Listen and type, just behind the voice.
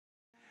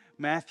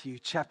Matthew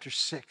chapter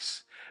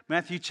 6.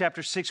 Matthew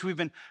chapter 6, we've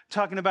been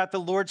talking about the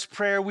Lord's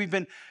Prayer. We've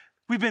been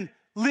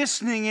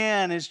listening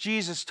in as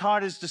Jesus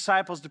taught his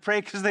disciples to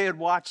pray because they had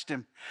watched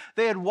him.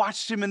 They had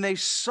watched him and they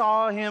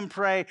saw him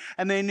pray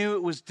and they knew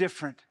it was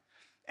different.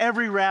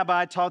 Every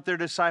rabbi taught their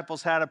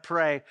disciples how to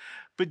pray,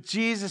 but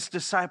Jesus'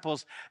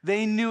 disciples,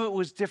 they knew it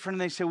was different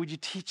and they said, would you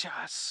teach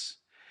us?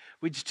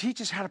 Would you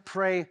teach us how to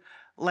pray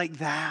like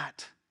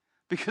that?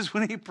 Because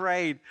when he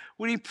prayed,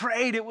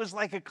 it was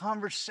like a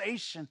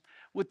conversation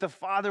with the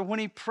Father. When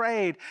he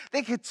prayed,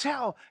 they could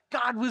tell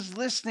God was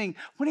listening.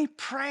 When he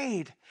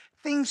prayed,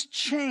 things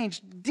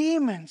changed.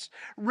 Demons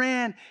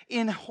ran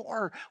in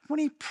horror. When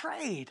he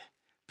prayed,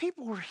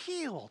 people were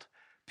healed.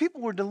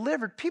 People were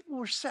delivered. People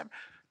were set.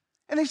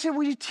 And they said,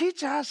 would you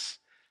teach us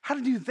how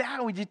to do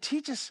that? Would you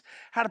teach us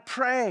how to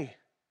pray?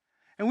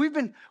 And we've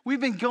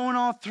been going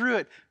all through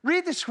it.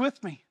 Read this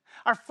with me.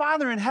 Our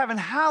Father in heaven,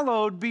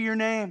 hallowed be your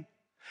name.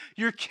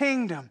 Your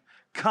kingdom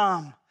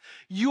come.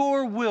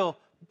 Your will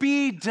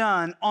be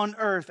done on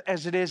earth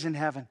as it is in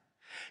heaven.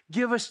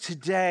 Give us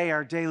today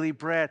our daily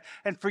bread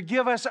and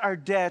forgive us our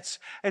debts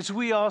as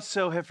we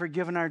also have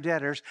forgiven our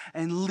debtors,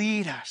 and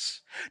lead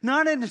us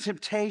not into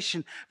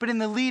temptation, but in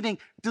the leading,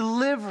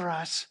 deliver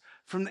us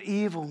from the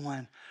evil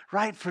one.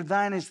 Right? For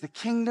thine is the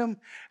kingdom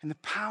and the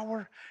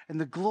power and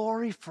the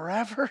glory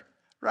forever.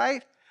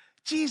 Right?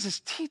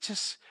 Jesus, teach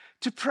us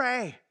to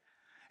pray.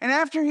 And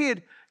after he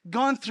had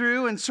gone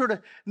through and sort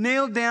of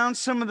nailed down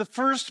some of the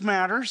first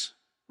matters,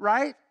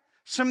 right?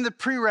 Some of the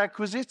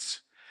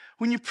prerequisites.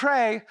 When you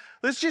pray,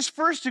 let's just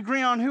first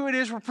agree on who it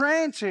is we're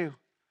praying to.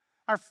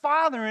 Our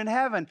Father in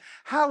heaven,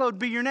 hallowed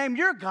be your name.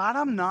 You're God,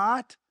 I'm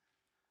not,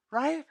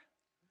 right?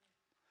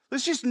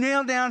 Let's just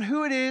nail down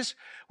who it is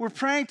we're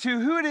praying to,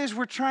 who it is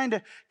we're trying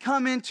to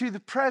come into the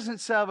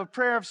presence of, a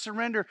prayer of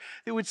surrender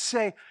that would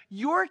say,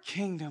 your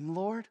kingdom,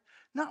 Lord,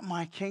 not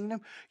my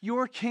kingdom,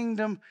 your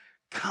kingdom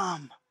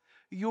come.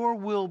 Your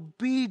will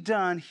be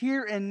done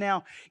here and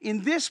now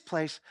in this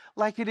place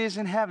like it is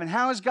in heaven.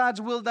 How is God's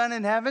will done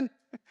in heaven?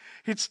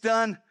 It's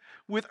done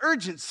with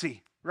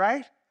urgency,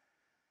 right?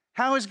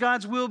 How is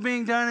God's will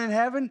being done in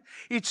heaven?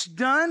 It's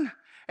done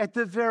at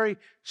the very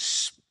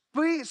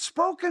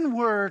spoken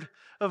word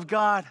of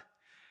God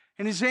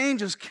and his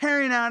angels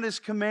carrying out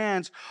his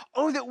commands.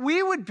 Oh, that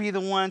we would be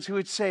the ones who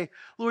would say,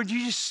 Lord,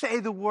 you just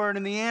say the word,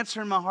 and the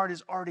answer in my heart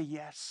is already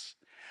yes.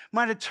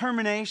 My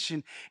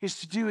determination is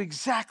to do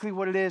exactly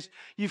what it is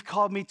you've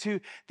called me to.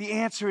 The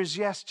answer is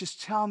yes.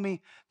 Just tell me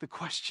the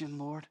question,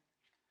 Lord.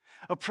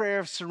 A prayer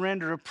of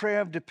surrender, a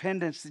prayer of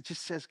dependence that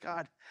just says,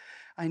 God,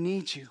 I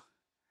need you.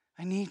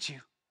 I need you.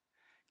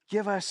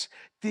 Give us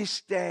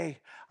this day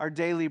our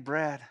daily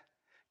bread.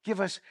 Give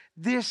us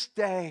this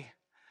day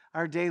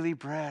our daily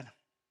bread.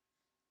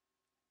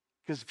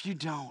 Because if you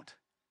don't,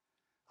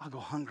 I'll go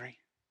hungry.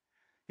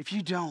 If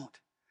you don't,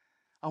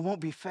 I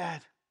won't be fed.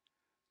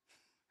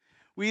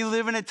 We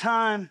live in a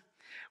time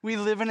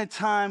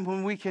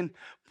when we can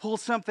pull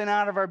something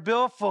out of our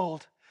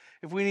billfold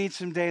if we need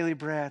some daily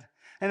bread.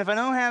 And if I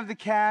don't have the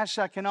cash,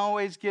 I can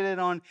always get it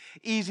on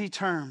easy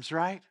terms,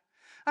 right?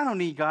 I don't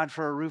need God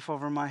for a roof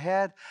over my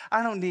head.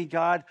 I don't need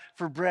God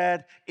for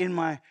bread in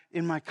my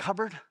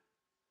cupboard.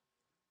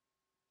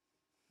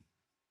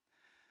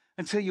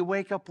 Until you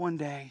wake up one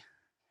day,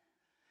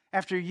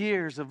 after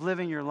years of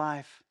living your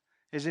life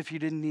as if you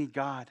didn't need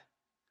God,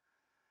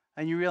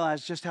 and you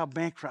realize just how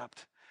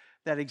bankrupt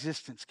that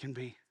existence can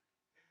be.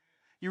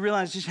 You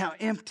realize just how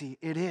empty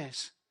it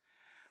is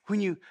when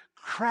you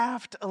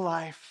craft a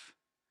life,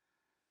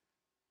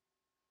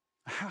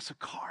 a house of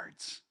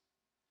cards,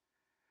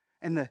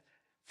 and the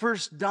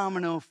first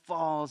domino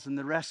falls and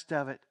the rest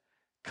of it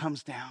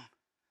comes down.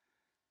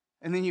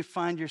 And then you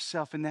find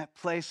yourself in that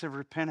place of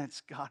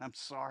repentance. God, I'm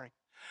sorry.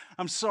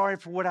 I'm sorry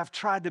for what I've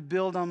tried to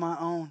build on my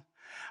own.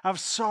 I'm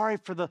sorry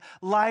for the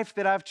life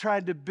that I've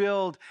tried to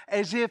build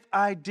as if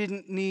I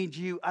didn't need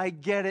you. I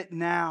get it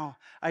now.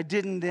 I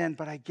didn't then,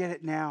 but I get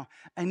it now.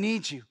 I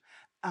need you.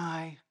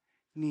 I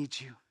need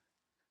you.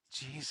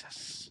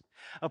 Jesus.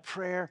 A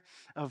prayer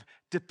of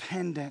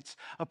dependence,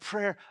 a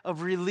prayer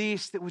of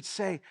release that would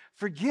say,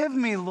 forgive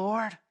me,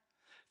 Lord.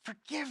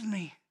 Forgive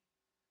me.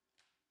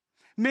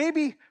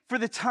 Maybe for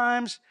the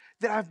times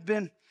that I've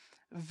been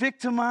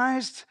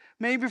victimized,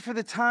 maybe for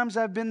the times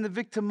I've been the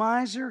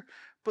victimizer,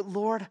 but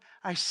Lord,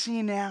 I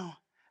see now,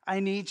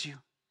 I need you.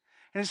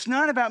 And it's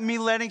not about me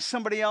letting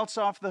somebody else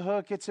off the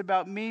hook. It's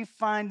about me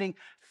finding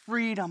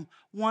freedom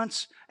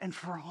once and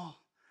for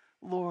all.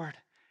 Lord,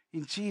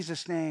 in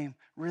Jesus' name,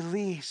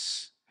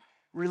 release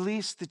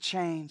the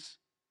chains.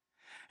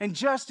 And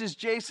just as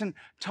Jason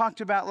talked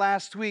about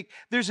last week,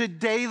 there's a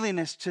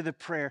dailiness to the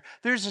prayer.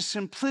 There's a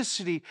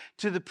simplicity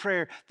to the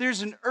prayer.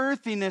 There's an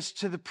earthiness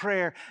to the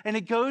prayer. And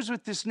it goes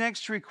with this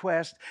next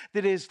request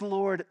that is,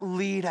 Lord,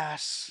 lead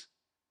us.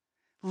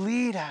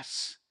 Lead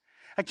us.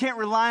 I can't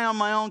rely on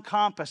my own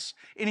compass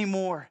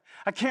anymore.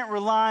 I can't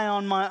rely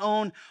on my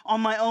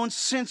own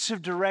sense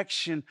of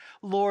direction.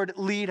 Lord,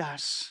 lead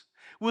us.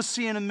 We'll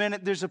see in a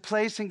minute, there's a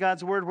place in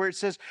God's word where it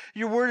says,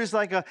 your word is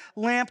like a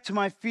lamp to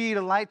my feet,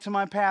 a light to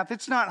my path.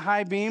 It's not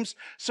high beams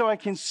so I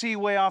can see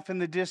way off in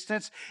the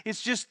distance.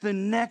 It's just the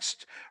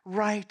next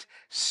right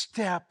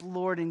step.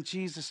 Lord, in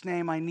Jesus'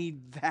 name, I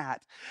need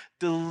that.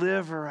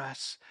 Deliver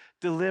us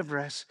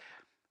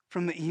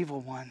from the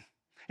evil one.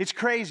 It's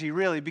crazy,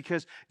 really,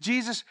 because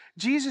Jesus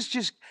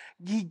just,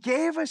 he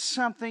gave us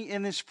something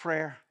in this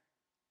prayer.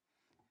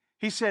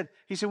 He said,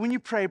 when you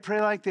pray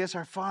like this,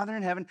 our Father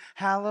in heaven,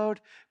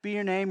 hallowed be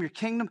your name, your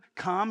kingdom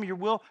come, your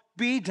will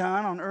be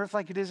done on earth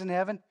like it is in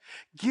heaven.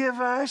 Give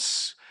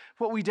us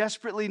what we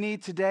desperately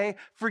need today.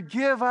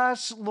 Forgive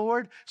us,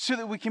 Lord, so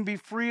that we can be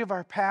free of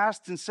our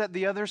past and set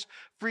the others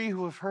free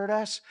who have hurt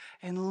us.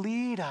 And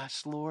lead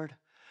us, Lord,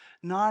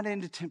 not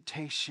into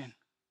temptation.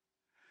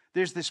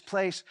 There's this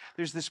place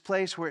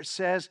where it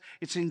says,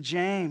 it's in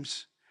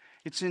James.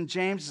 It's in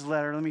James's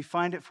letter. Let me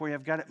find it for you.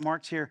 I've got it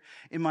marked here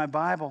in my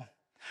Bible.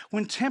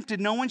 When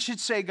tempted, no one should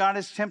say, God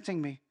is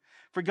tempting me.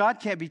 For God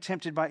can't be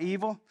tempted by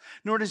evil,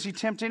 nor does he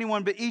tempt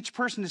anyone. But each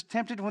person is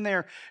tempted when they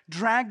are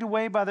dragged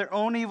away by their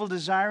own evil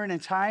desire and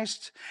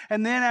enticed.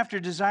 And then after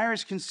desire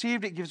is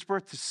conceived, it gives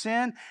birth to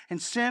sin. And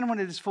sin, when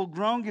it is full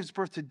grown, gives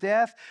birth to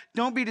death.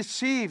 Don't be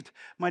deceived,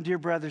 my dear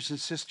brothers and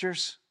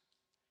sisters.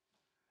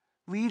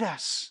 Lead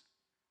us.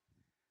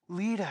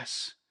 Lead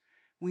us.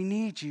 We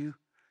need you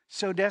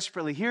so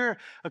desperately. Here are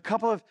a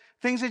couple of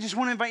things I just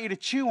want to invite you to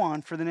chew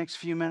on for the next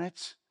few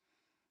minutes.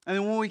 And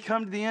then when we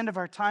come to the end of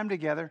our time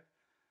together,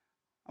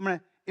 I'm going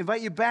to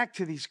invite you back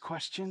to these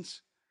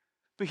questions.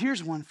 But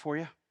here's one for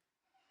you.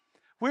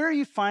 Where are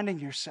you finding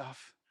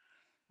yourself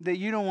that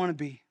you don't want to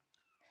be?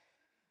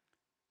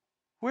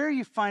 Where are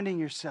you finding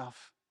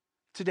yourself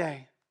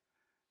today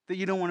that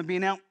you don't want to be?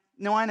 Now,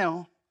 I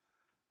know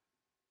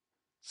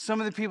some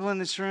of the people in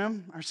this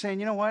room are saying,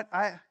 you know what?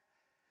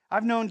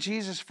 I've known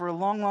Jesus for a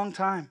long, long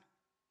time.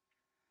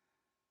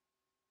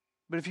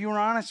 But if you were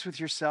honest with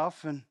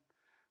yourself and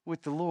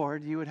with the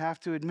Lord, you would have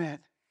to admit,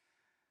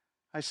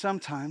 I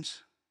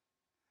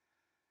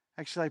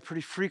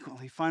pretty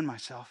frequently find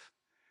myself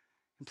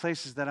in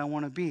places that I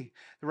want to be.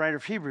 The writer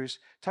of Hebrews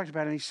talked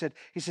about it, and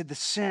he said, the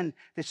sin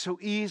that so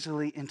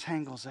easily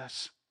entangles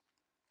us.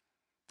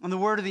 And the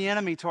word of the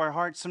enemy to our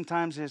hearts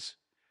sometimes is,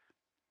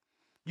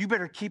 you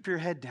better keep your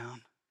head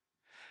down.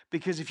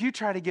 Because if you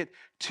try to get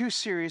too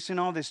serious in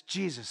all this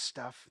Jesus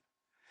stuff,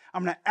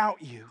 I'm going to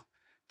out you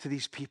to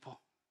these people.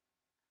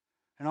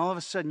 And all of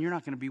a sudden, you're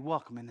not going to be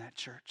welcome in that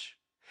church.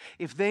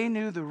 If they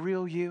knew the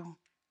real you,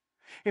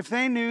 if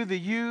they knew the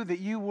you that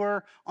you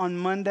were on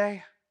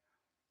Monday,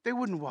 they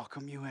wouldn't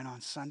welcome you in on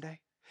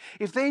Sunday.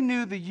 If they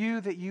knew the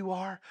you that you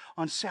are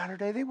on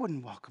Saturday, they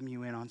wouldn't welcome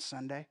you in on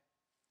Sunday.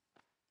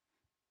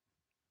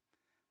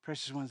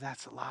 Precious ones,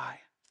 that's a lie.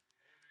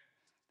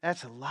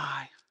 That's a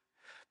lie.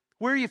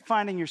 Where are you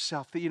finding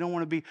yourself that you don't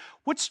want to be?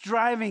 What's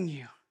driving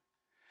you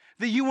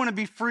that you want to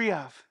be free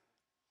of?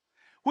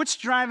 What's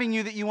driving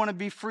you that you want to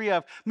be free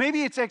of?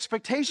 Maybe it's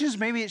expectations,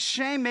 maybe it's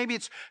shame, maybe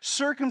it's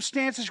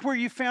circumstances where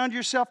you found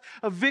yourself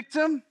a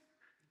victim.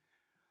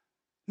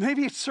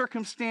 Maybe it's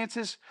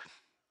circumstances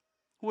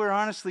where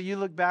honestly you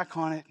look back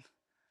on it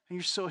and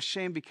you're so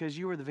ashamed because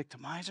you were the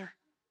victimizer.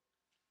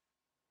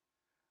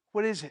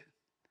 What is it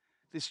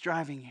that's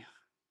driving you?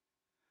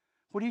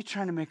 What are you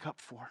trying to make up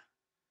for?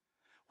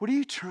 What are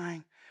you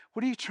trying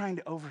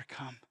to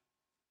overcome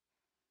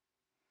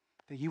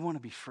that you want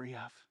to be free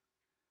of?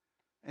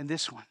 And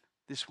this one,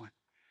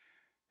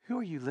 who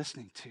are you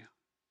listening to?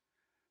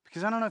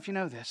 Because I don't know if you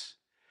know this,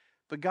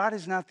 but God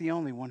is not the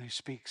only one who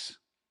speaks.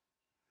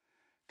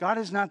 God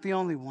is not the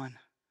only one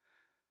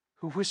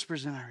who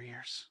whispers in our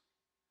ears.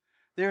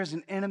 There is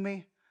an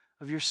enemy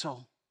of your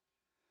soul,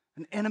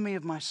 an enemy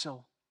of my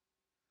soul.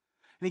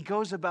 And he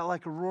goes about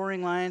like a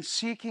roaring lion,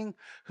 seeking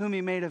whom he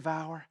may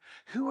devour.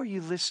 Who are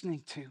you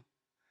listening to?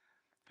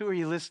 Who are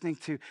you listening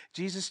to?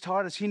 Jesus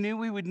taught us. He knew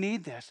we would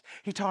need this.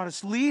 He taught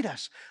us, lead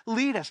us,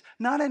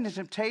 not into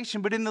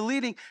temptation, but in the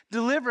leading,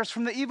 deliver us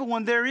from the evil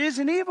one. There is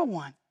an evil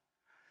one.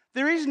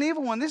 There is an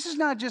evil one. This is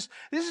not just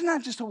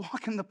a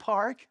walk in the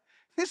park.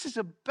 This is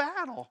a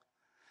battle.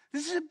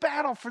 This is a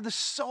battle for the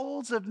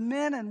souls of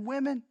men and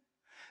women.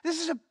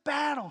 This is a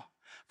battle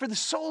for the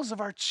souls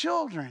of our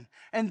children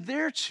and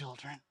their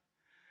children.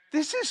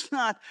 This is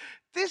not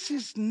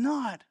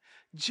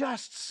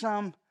just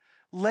some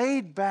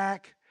laid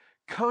back,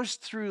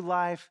 coast through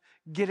life,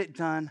 get it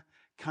done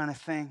kind of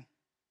thing.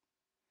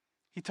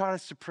 He taught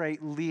us to pray,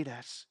 lead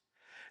us,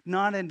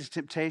 not into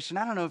temptation.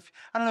 I don't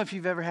know if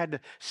you've ever had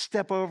to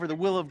step over the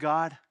will of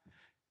God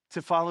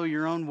to follow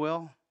your own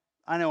will.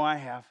 I know I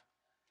have.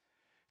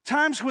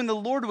 Times when the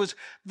Lord was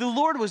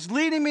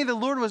leading me, the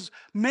Lord was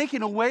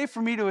making a way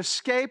for me to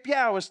escape.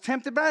 Yeah, I was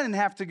tempted, but I didn't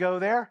have to go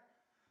there.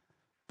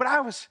 But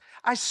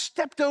I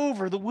stepped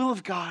over the will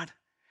of God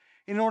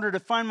in order to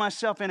find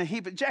myself in a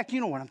heap. But Jack,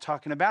 you know what I'm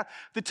talking about.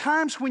 The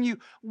times when you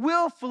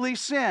willfully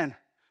sin.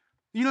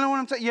 You know what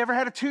I'm talking about? You ever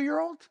had a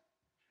 2-year-old?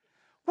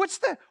 What's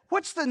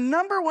the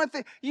number one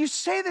thing? You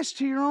say this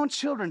to your own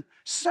children.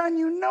 Son,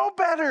 you know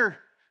better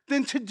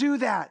than to do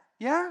that.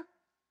 Yeah?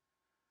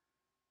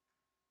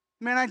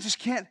 Man, I just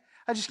can't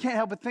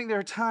help but think there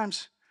are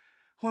times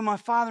when my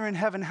Father in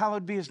heaven,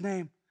 hallowed be his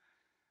name,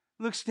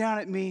 looks down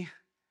at me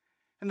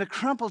and the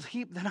crumpled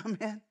heap that I'm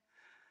in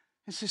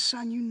and says,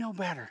 son, you know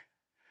better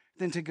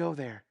than to go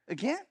there.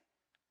 Again?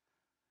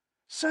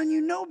 Son,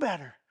 you know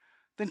better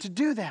than to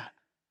do that.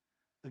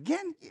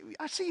 Again,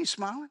 I see you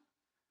smiling.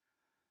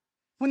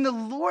 When the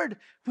Lord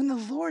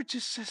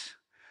just says,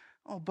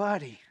 oh,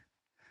 buddy,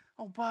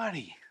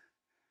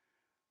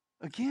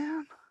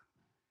 again?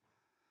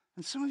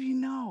 And some of you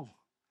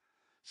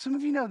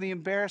know the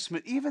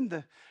embarrassment, even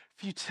the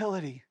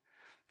futility.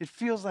 It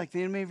feels like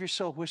the enemy of your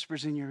soul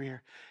whispers in your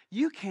ear.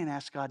 You can't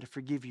ask God to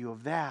forgive you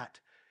of that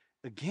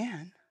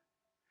again.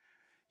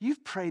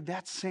 You've prayed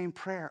that same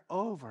prayer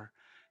over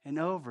and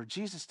over.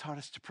 Jesus taught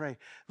us to pray,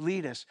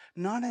 lead us,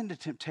 not into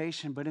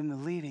temptation, but in the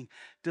leading,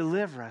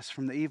 deliver us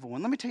from the evil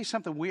one. Let me tell you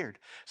something weird.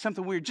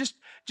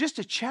 Just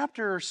a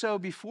chapter or so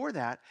before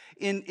that,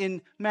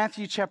 in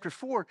Matthew chapter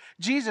 4,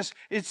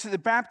 it's the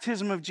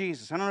baptism of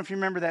Jesus. I don't know if you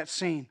remember that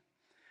scene.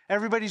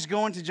 Everybody's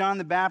going to John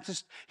the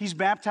Baptist. He's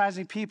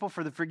baptizing people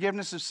for the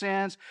forgiveness of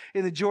sins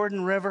in the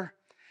Jordan River.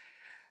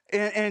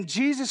 And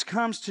Jesus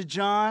comes to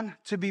John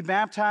to be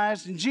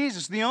baptized. And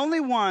Jesus, the only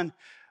one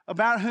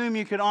about whom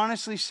you could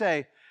honestly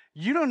say,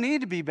 you don't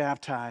need to be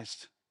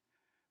baptized.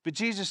 But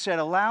Jesus said,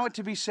 allow it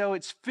to be so.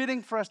 It's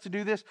fitting for us to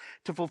do this,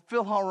 to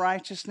fulfill all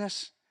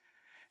righteousness.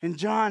 And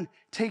John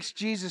takes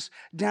Jesus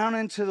down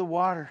into the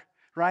water,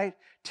 right?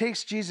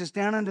 Takes Jesus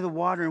down into the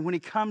water. And when he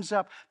comes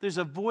up, there's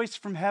a voice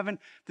from heaven,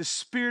 the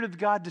Spirit of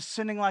God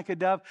descending like a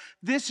dove.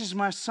 This is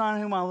my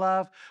Son whom I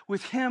love.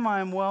 With him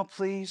I am well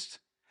pleased.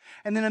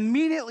 And then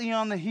immediately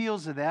on the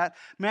heels of that,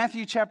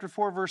 Matthew chapter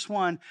 4, verse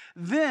 1,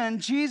 then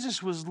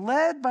Jesus was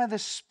led by the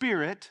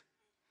Spirit.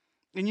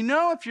 And you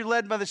know, if you're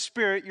led by the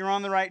Spirit, you're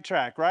on the right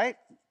track, right?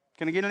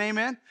 Can I get an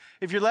amen?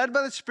 If you're led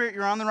by the Spirit,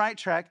 you're on the right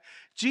track.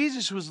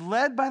 Jesus was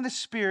led by the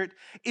Spirit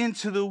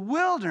into the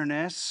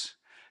wilderness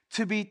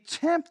to be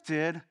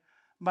tempted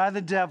by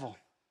the devil.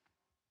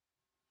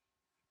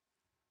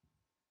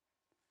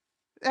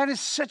 That is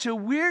such a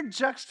weird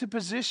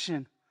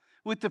juxtaposition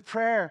with the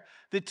prayer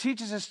that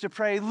teaches us to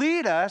pray,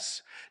 lead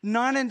us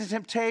not into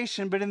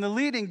temptation, but in the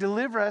leading,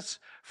 deliver us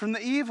from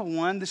the evil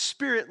one. The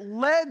Spirit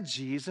led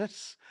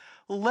Jesus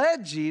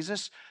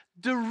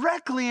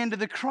directly into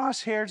the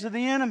crosshairs of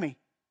the enemy.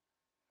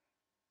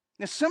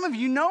 Now, some of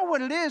you know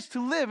what it is to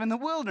live in the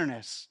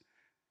wilderness.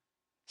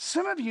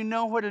 Some of you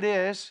know what it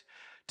is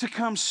to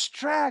come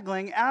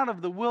straggling out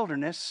of the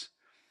wilderness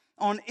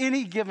on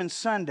any given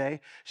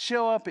Sunday,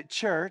 show up at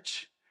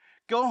church,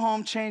 go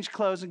home, change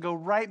clothes, and go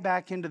right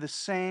back into the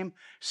same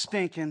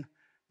stinking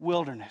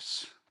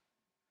wilderness.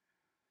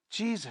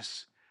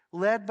 Jesus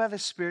led by the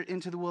Spirit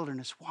into the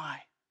wilderness.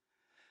 Why?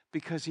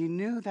 Because he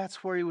knew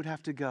that's where he would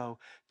have to go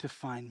to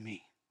find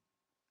me.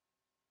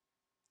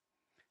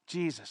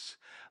 Jesus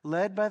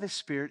led by the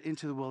Spirit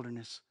into the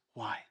wilderness.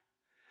 Why?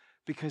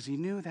 Because he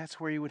knew that's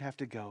where he would have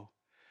to go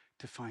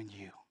to find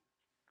you.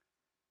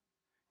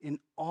 In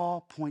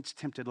all points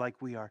tempted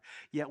like we are,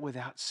 yet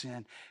without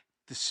sin.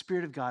 The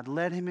Spirit of God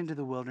led him into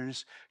the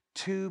wilderness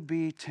to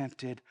be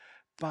tempted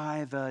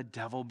by the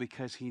devil,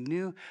 because he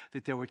knew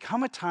that there would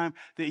come a time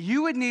that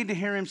you would need to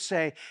hear him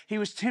say, he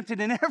was tempted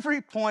in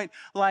every point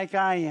like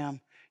I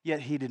am,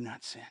 yet he did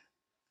not sin.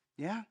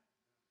 Yeah?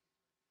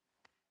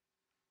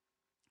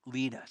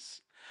 Lead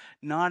us,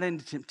 not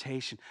into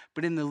temptation,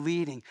 but in the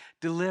leading,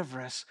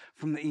 deliver us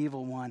from the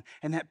evil one.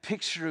 And that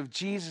picture of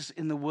Jesus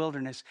in the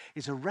wilderness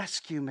is a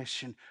rescue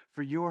mission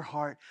for your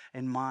heart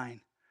and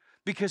mine.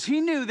 Because he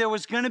knew there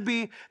was going to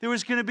be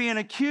an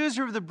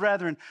accuser of the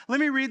brethren. Let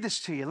me read this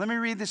to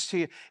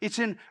you. It's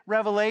in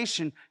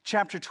Revelation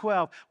chapter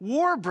 12.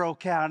 War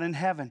broke out in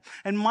heaven,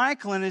 and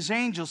Michael and his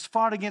angels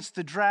fought against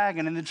the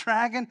dragon, and the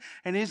dragon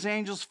and his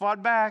angels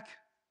fought back.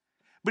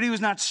 But he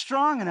was not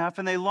strong enough,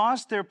 and they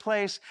lost their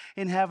place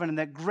in heaven. And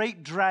that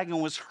great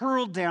dragon was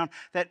hurled down,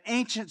 that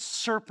ancient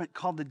serpent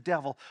called the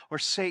devil or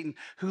Satan,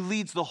 who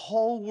leads the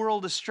whole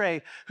world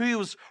astray, who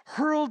was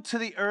hurled to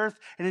the earth,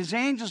 and his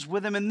angels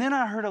with him. And then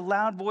I heard a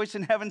loud voice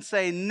in heaven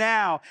say,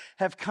 now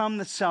have come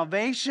the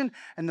salvation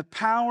and the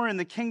power and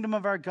the kingdom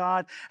of our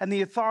God and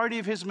the authority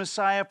of his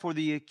Messiah, for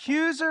the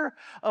accuser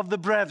of the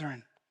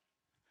brethren,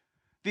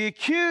 the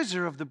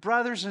accuser of the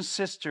brothers and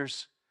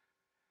sisters,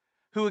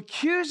 who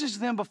accuses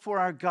them before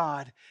our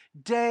God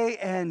day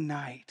and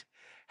night,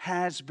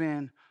 has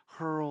been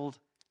hurled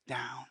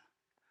down.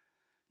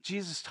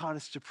 Jesus taught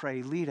us to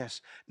pray, lead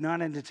us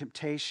not into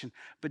temptation,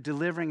 but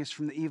delivering us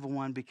from the evil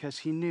one, because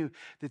he knew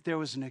that there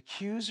was an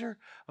accuser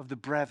of the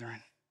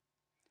brethren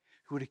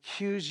who would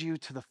accuse you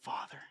to the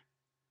Father,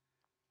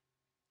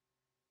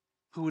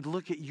 who would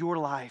look at your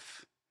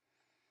life,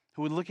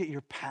 who would look at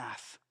your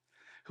path,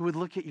 who would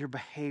look at your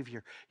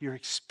behavior, your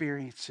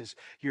experiences,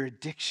 your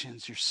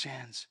addictions, your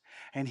sins,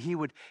 and he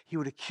would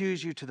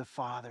accuse you to the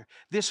Father.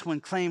 This one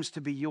claims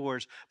to be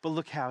yours, but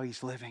look how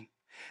he's living.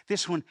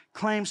 This one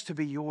claims to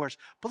be yours,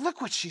 but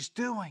look what she's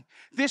doing.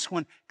 This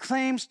one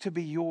claims to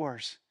be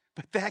yours,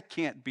 but that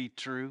can't be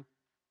true.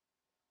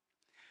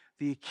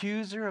 The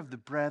accuser of the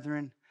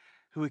brethren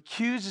who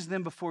accuses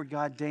them before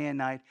God day and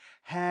night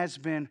has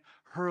been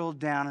hurled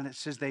down. And it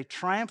says they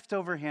triumphed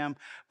over him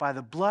by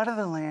the blood of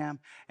the Lamb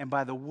and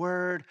by the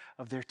word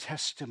of their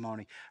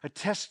testimony. A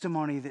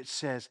testimony that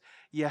says,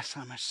 yes,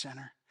 I'm a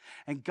sinner.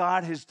 And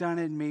God has done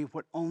in me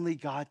what only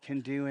God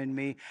can do in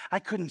me. I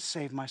couldn't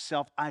save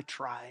myself. I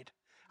tried.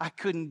 I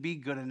couldn't be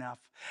good enough.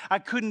 I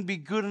couldn't be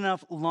good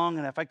enough long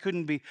enough. I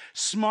couldn't be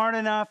smart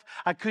enough.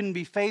 I couldn't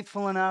be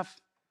faithful enough.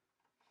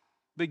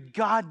 But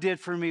God did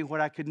for me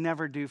what I could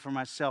never do for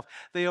myself.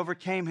 They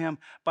overcame him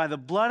by the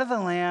blood of the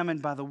Lamb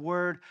and by the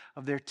word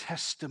of their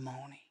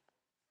testimony.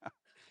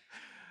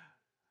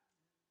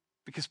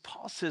 Because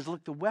Paul says,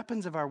 look, the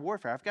weapons of our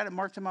warfare, I've got it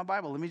marked in my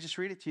Bible. Let me just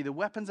read it to you. The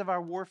weapons of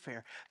our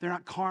warfare, they're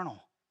not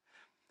carnal.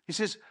 He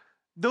says,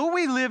 though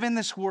we live in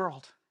this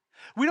world,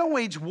 we don't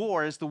wage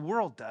war as the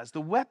world does.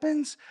 The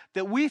weapons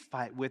that we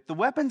fight with, the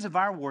weapons of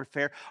our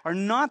warfare, are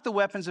not the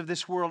weapons of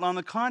this world. On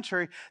the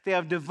contrary, they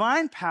have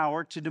divine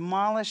power to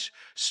demolish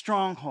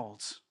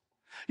strongholds.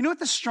 You know what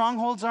the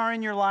strongholds are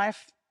in your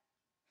life?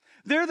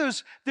 They're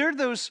those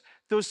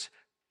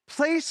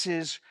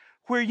places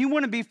where you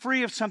want to be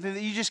free of something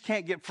that you just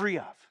can't get free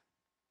of.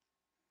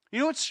 You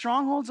know what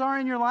strongholds are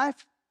in your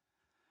life?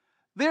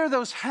 They're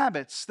those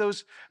habits,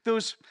 those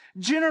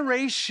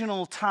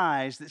generational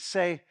ties that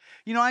say,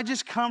 you know, I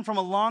just come from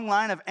a long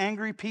line of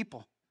angry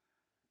people,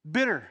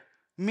 bitter,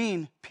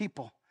 mean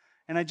people,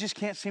 and I just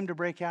can't seem to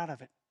break out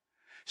of it.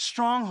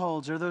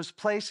 Strongholds are those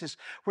places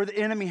where the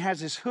enemy has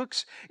his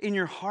hooks in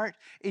your heart,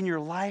 in your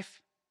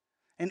life.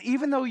 And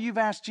even though you've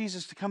asked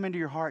Jesus to come into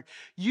your heart,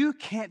 you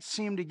can't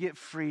seem to get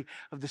free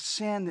of the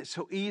sin that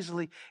so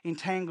easily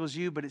entangles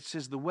you. But it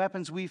says the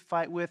weapons we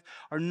fight with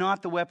are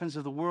not the weapons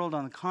of the world.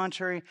 On the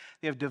contrary,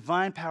 they have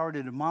divine power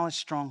to demolish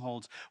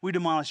strongholds. We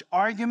demolish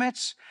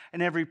arguments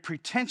and every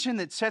pretension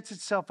that sets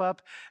itself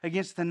up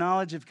against the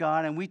knowledge of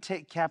God. And we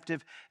take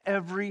captive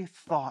every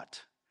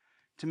thought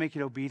to make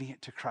it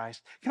obedient to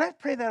Christ. Can I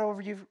pray that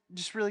over you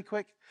just really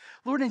quick?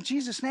 Lord, in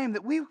Jesus' name,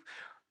 that we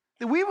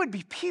would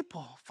be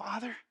people,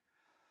 Father,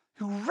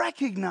 who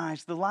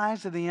recognize the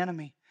lies of the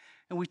enemy,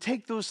 and we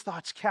take those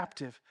thoughts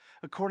captive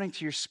according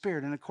to your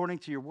Spirit and according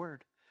to your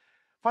word.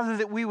 Father,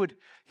 that we would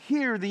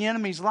hear the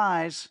enemy's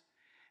lies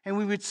and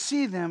we would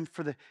see them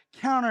for the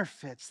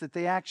counterfeits that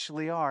they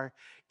actually are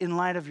in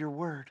light of your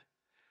word.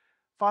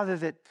 Father,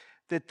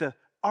 that the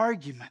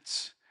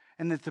arguments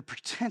and that the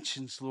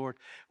pretensions, Lord,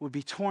 would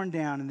be torn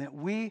down and that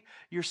we,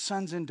 your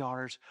sons and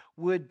daughters,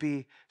 would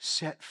be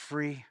set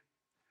free.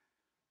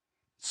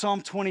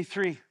 Psalm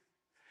 23,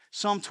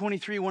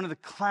 one of the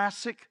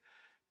classic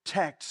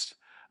texts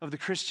of the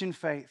Christian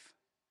faith.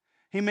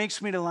 He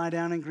makes me to lie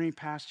down in green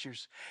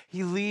pastures.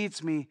 He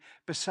leads me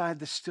beside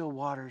the still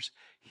waters.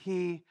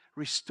 He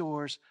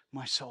restores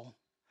my soul.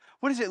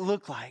 What does it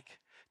look like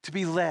to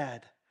be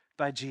led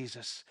by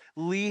Jesus?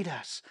 Lead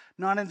us,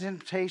 not in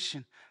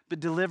temptation,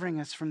 but delivering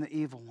us from the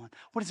evil one.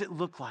 What does it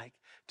look like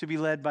to be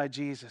led by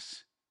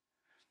Jesus?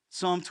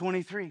 Psalm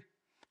 23,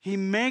 he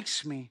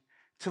makes me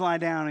to lie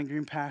down in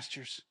green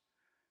pastures.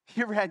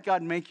 You ever had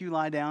God make you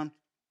lie down?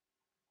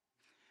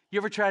 You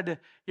ever tried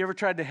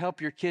to help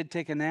your kid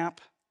take a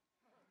nap?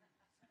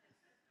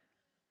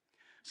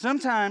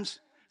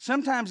 Sometimes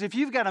if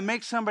you've got to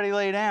make somebody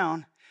lay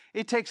down,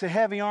 it takes a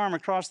heavy arm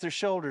across their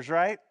shoulders,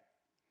 right?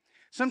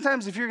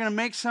 Sometimes if you're going to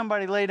make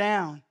somebody lay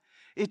down,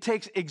 it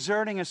takes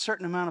exerting a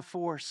certain amount of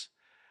force.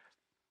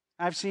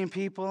 I've seen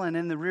people, and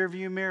in the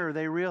rearview mirror,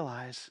 they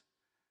realize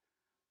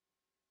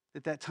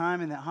that time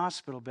in that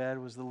hospital bed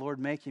was the Lord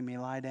making me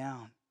lie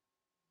down.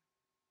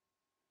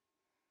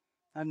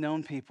 I've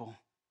known people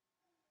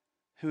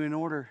who, in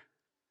order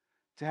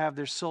to have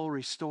their soul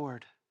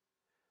restored,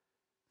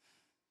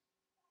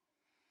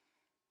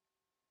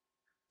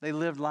 they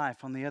lived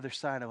life on the other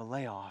side of a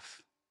layoff.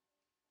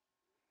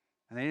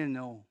 And they didn't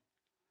know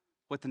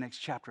what the next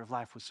chapter of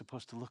life was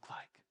supposed to look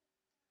like.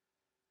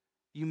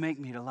 You make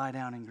me to lie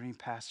down in green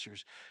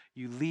pastures.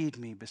 You lead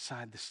me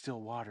beside the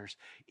still waters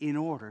in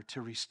order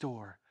to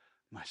restore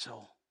my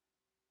soul.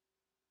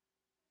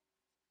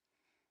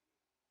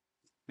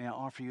 May I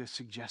offer you a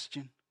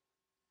suggestion?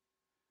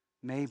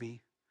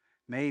 Maybe,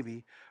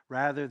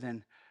 rather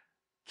than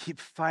keep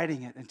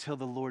fighting it until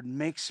the Lord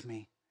makes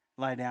me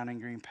lie down in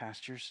green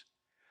pastures,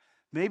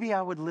 maybe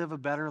I would live a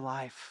better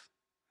life.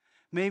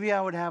 Maybe I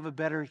would have a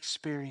better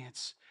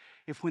experience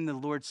if when the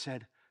Lord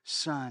said,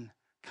 "Son,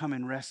 come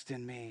and rest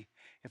in me,"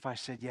 if I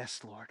said,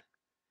 "Yes, Lord.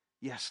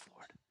 Yes,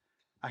 Lord.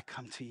 I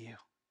come to you.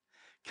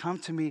 Come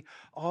to me,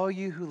 all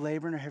you who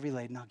labor and are heavy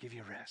laden, I'll give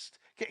you rest."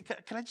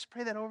 Can I just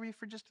pray that over you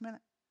for just a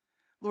minute?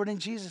 Lord, in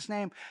Jesus'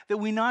 name, that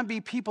we not be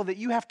people that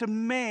you have to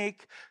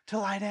make to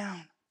lie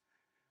down.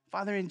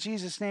 Father, in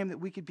Jesus' name, that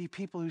we could be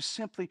people who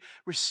simply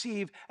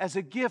receive as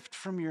a gift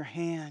from your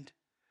hand,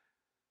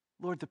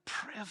 Lord, the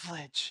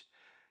privilege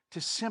to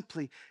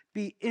simply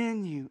be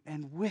in you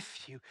and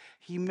with you.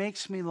 He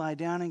makes me lie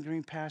down in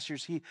green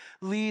pastures. He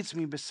leads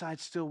me beside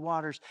still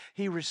waters.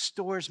 He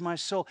restores my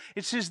soul.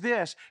 It says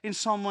this in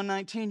Psalm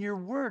 119, your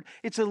word,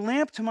 it's a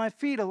lamp to my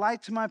feet, a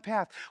light to my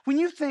path. When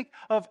you think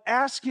of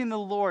asking the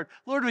Lord,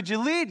 Lord, would you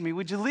lead me?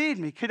 Would you lead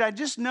me? Could I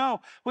just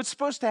know what's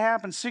supposed to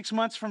happen 6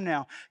 months from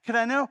now? Could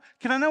I know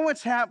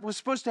what's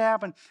supposed to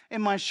happen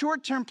in my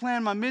short-term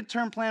plan, my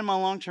mid-term plan, my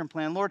long-term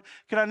plan? Lord,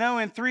 could I know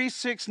in 3,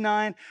 6,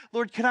 9?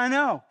 Lord, could I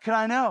know? Could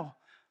I know?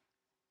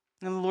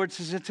 And the Lord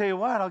says, I'll tell you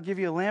what, I'll give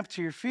you a lamp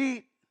to your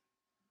feet.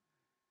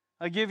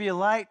 I'll give you a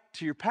light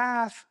to your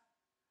path.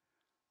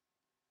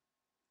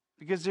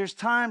 Because there's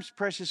times,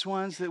 precious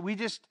ones, that we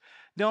just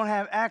don't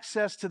have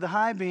access to the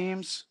high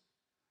beams.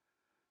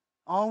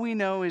 All we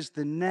know is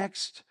the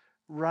next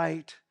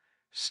right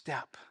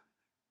step.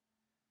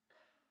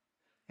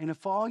 And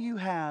if all you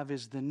have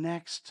is the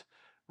next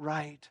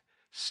right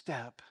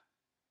step,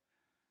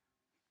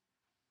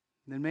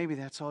 then maybe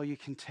that's all you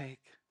can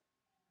take.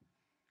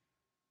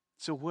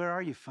 So where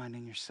are you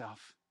finding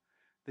yourself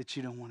that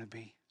you don't want to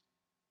be?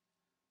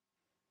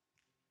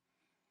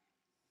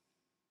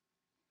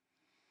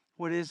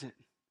 What is it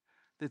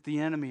that the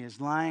enemy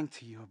is lying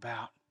to you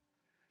about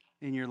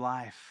in your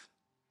life?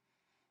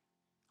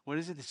 What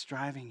is it that's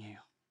driving you?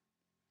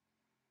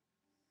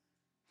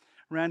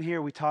 Around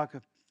here, we talk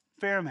a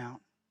fair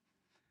amount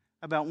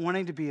about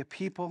wanting to be a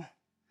people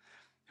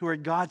who are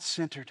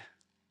God-centered,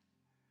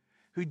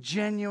 who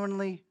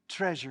genuinely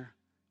treasure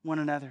one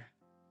another,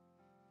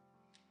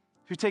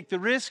 who take the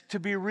risk to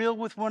be real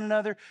with one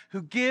another,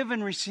 who give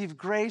and receive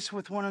grace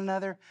with one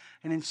another,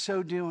 and in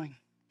so doing,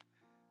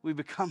 we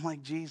become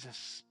like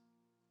Jesus.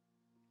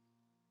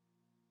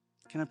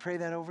 Can I pray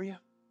that over you?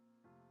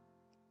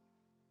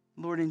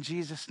 Lord, in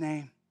Jesus'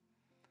 name,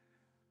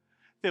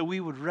 that we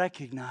would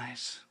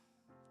recognize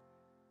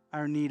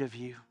our need of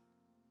you.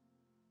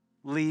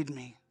 Lead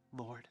me,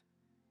 Lord.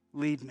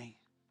 Lead me.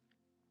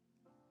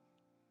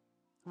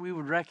 We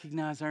would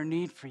recognize our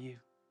need for you.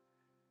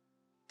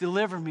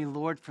 Deliver me,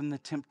 Lord, from the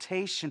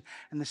temptation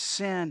and the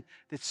sin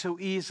that so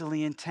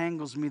easily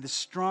entangles me, the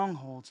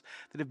strongholds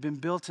that have been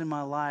built in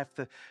my life,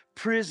 the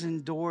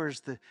prison doors,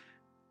 the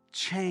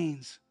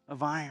chains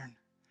of iron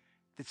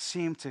that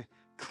seem to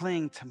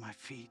cling to my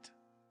feet.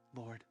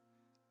 Lord,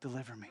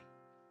 deliver me.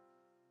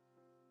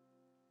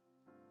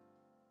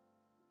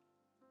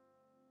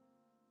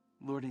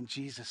 Lord, in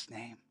Jesus'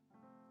 name,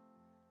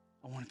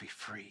 I want to be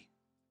free.